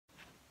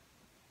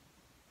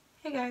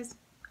Hey guys,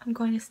 I'm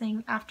going to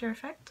sing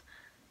Aftereffect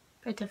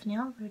by Tiffany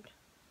Alvord.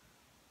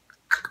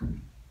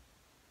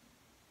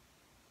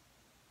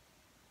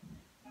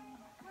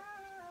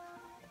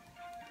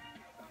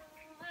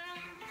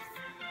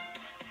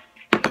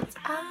 It's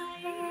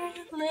our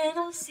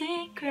little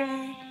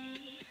secret,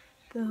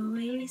 the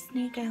way we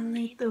sneak out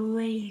late, the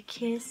way you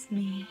kiss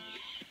me.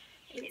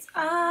 It's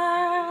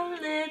our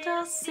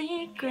little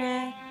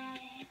secret,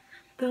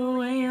 the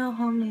way you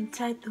hold me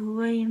tight, the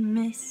way you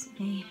miss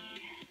me.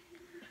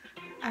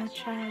 I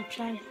try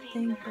to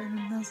think, but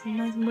nothing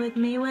messing with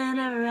me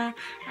whenever I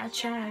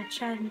try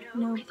to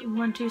know,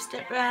 1, 2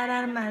 step right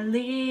out of my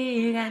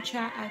league. I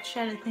try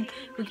to think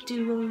we could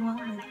do what we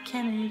want like the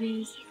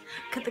Kennedys.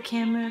 Cut the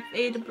camera,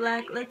 fade to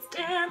black, let's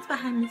dance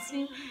behind the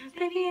scenes.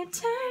 Baby, you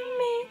turn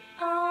me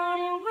on,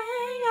 and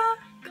when you're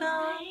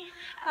gone,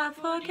 I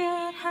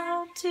forget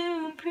how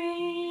to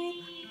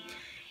breathe.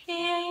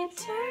 Yeah, you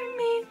turn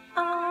me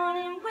on,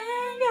 and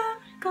when you're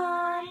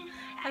gone,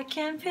 I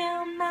can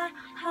feel my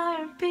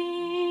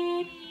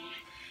heartbeat.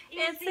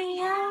 It's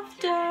the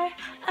after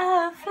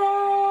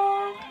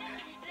effect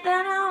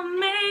that I'm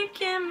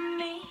making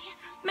me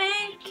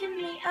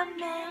a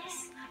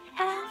mess.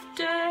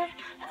 After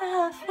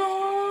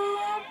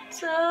effect,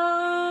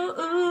 so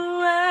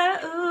ooh,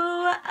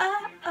 oh.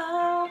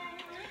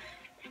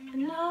 I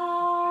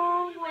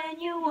know when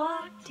you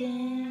walked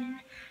in,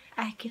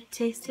 I could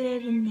taste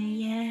it in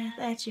the air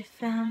that you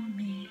found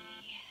me.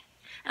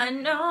 I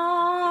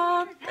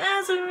know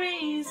there's a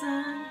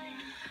reason,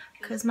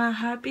 'cause my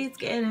heartbeat's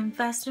getting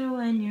faster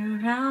when you're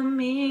around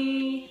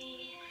me.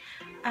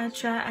 I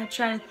try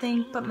to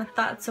think, but my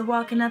thoughts are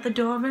walking out the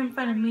door in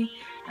front of me.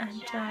 I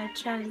try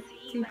to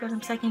see, but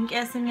I'm second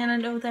guessing, and I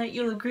know that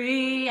you'll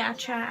agree. I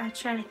try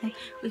to think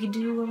we can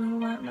do what we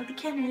want like the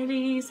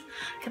Kennedys.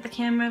 Cut the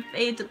camera,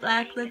 fade to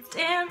black, let's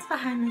dance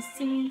behind the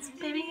scenes.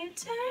 Baby, you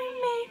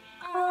turn me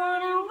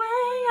on, and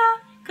when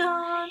you're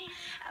gone,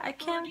 I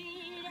can't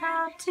feel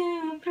how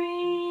to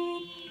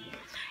breathe.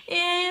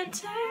 Yeah, you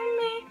turn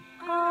me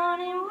on,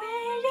 and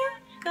when you're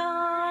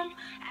gone,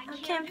 I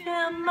can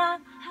feel my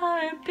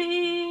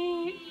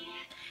heartbeat.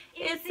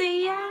 It's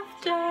the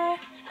after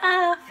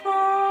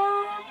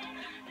effect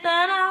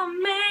that I'm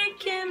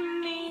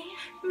making me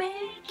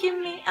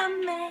a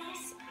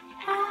mess.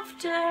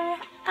 After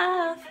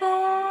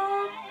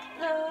effect,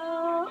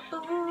 oh,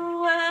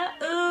 ooh,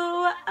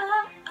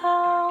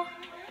 oh.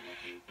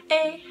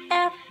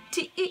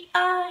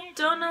 A-F-T-E-R,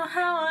 don't know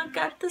how I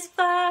got this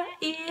far.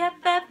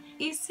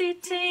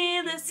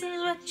 E-F-F-E-C-T, this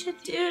is what you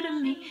do to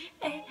me.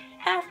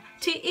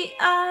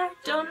 A-F-T-E-R,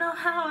 don't know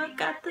how I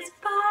got this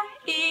far.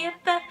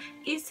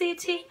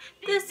 E-F-F-E-C-T,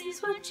 this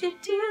is what you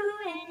do.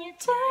 And you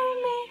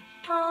turn me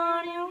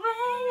on, and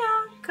when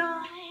you're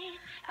gone,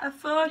 I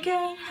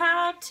forget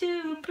how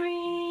to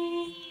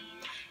breathe.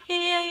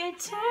 Yeah, you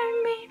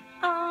turn me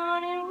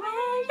on, and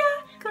when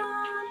you're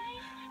gone,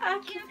 I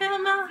can feel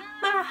my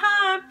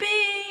heartbeat.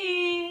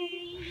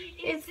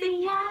 It's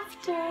the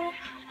after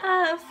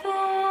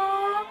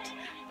effect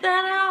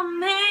that I'm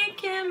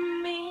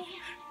making me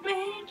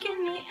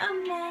a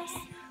mess.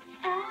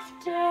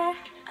 After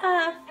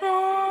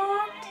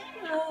effect,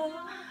 oh,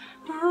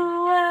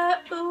 ooh,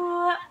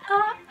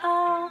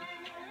 oh.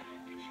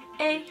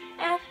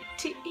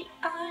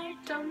 A-F-T-E-R,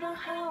 don't know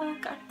how I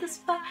got this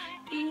far.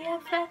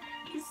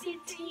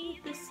 E-F-F-E-C-T,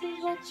 this is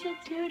what you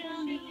do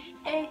to me.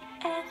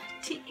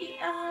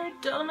 A-F-T-E-R,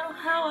 don't know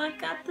how I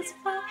got this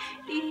far.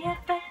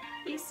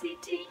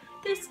 E-F-F-E-C-T,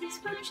 this is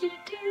what you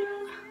do.